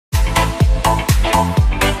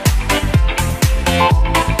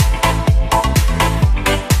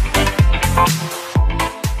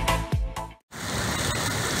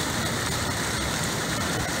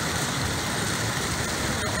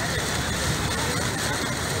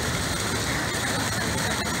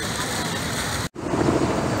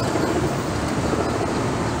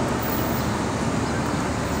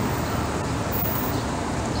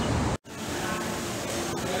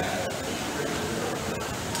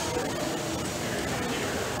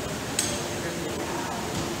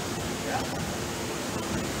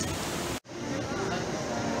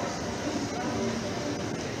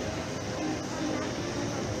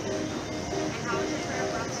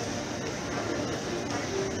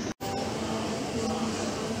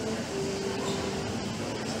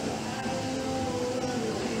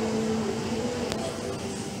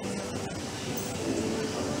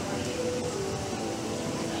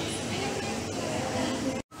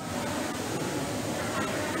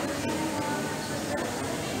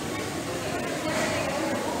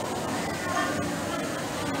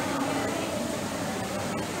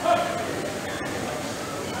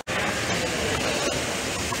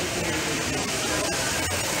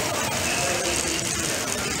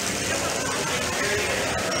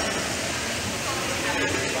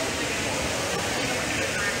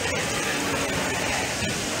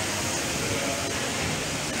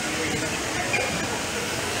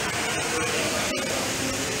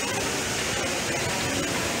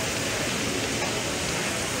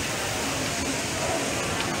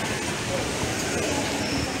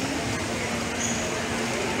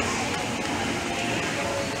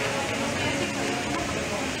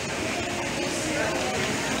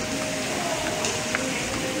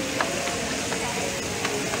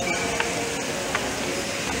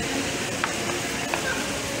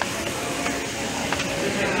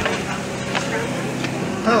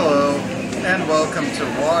welcome to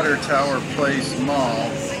Water Tower Place Mall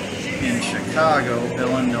in Chicago,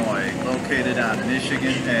 Illinois, located on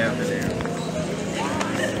Michigan Avenue.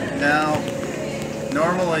 Now,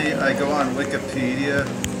 normally I go on Wikipedia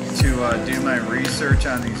to do my research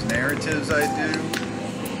on these narratives I do.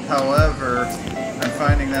 However, I'm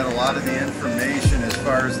finding that a lot of the information as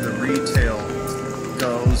far as the retail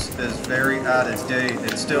goes is very out of date.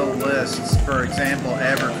 It still lists, for example,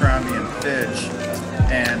 Abercrombie & Fitch,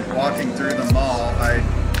 and walking through the mall, I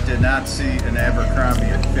did not see an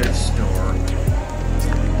Abercrombie & Fitch store.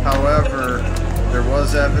 However, there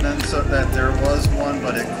was evidence that there was one,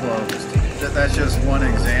 but it closed. That's just one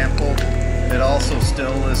example. It also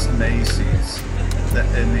still lists Macy's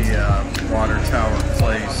in the Water Tower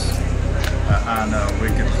Place on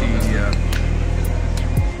Wikipedia.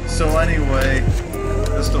 So anyway,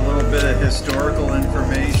 just a little bit of historical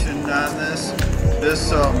information on this.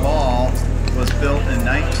 This mall was built in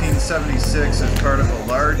 1976 as part of a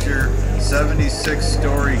larger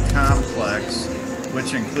 76-story complex,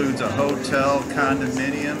 which includes a hotel,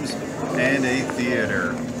 condominiums, and a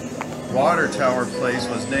theater. Water Tower Place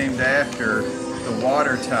was named after the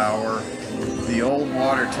water tower, the old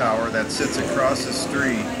water tower that sits across the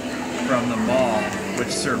street from the mall,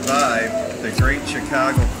 which survived the Great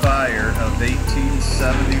Chicago Fire of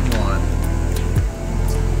 1871.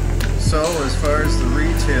 So as far as the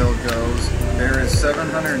retail goes, there is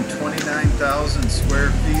 729,000 square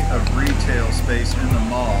feet of retail space in the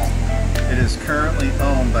mall. It is currently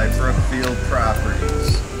owned by Brookfield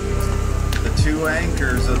Properties. The two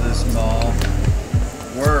anchors of this mall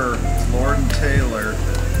were Lord & Taylor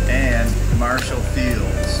and Marshall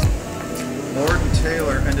Field's. Lord &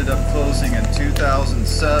 Taylor ended up closing in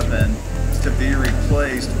 2007 to be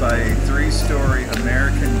replaced by a 3-story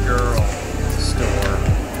American Girl store.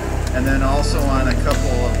 And then also on a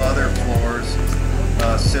couple of other floors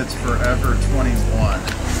sits Forever 21.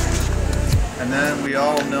 And then we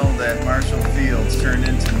all know that Marshall Field's turned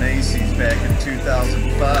into Macy's back in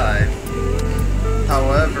 2005.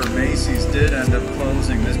 However, Macy's did end up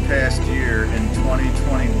closing this past year in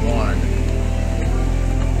 2021.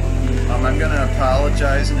 I'm going to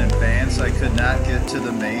apologize in advance. I could not get to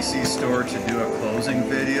the Macy's store to do a closing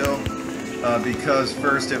video because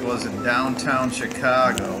first it was in downtown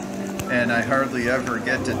Chicago, and I hardly ever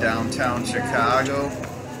get to downtown Chicago.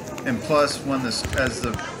 And plus, as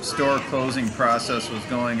the store closing process was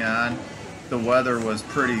going on, the weather was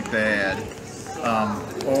pretty bad,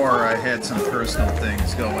 or I had some personal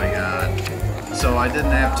things going on. So I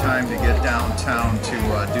didn't have time to get downtown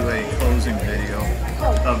to do a closing video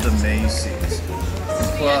of the Macy's.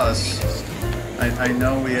 And plus, I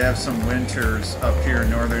know we have some winters up here in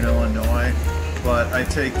northern Illinois, but I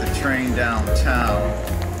take the train downtown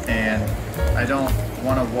and I don't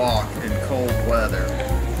want to walk in cold weather.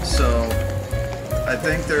 So I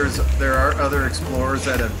think there are other explorers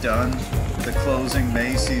that have done the closing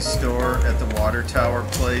Macy's store at the Water Tower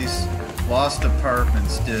Place. Lost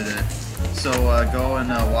Apartments did it. So go and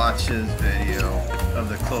watch his video of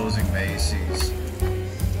the closing Macy's.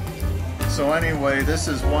 So anyway, this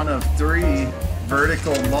is one of 3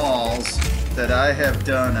 vertical malls that I have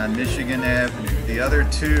done on Michigan Avenue. The other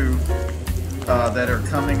 2 that are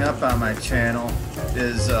coming up on my channel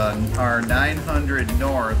is our 900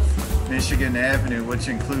 North Michigan Avenue, which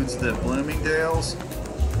includes the Bloomingdale's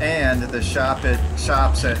and the shops at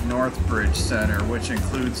Northbridge Center, which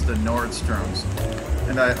includes the Nordstroms.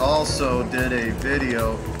 And I also did a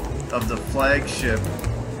video of the flagship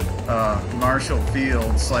Marshall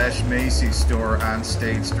Field / Macy's store on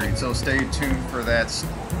State Street. So stay tuned for that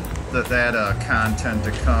content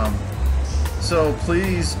to come. So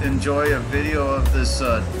please enjoy a video of this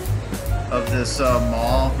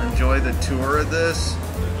mall. Enjoy the tour of this,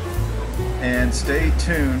 and stay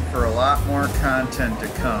tuned for a lot more content to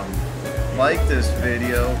come. Like this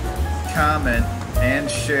video, comment, and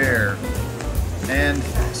share, and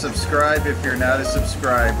subscribe if you're not a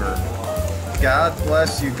subscriber. God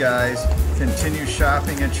bless you guys. Continue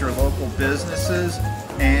shopping at your local businesses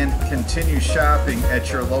and continue shopping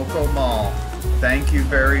at your local mall. Thank you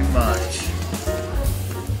very much.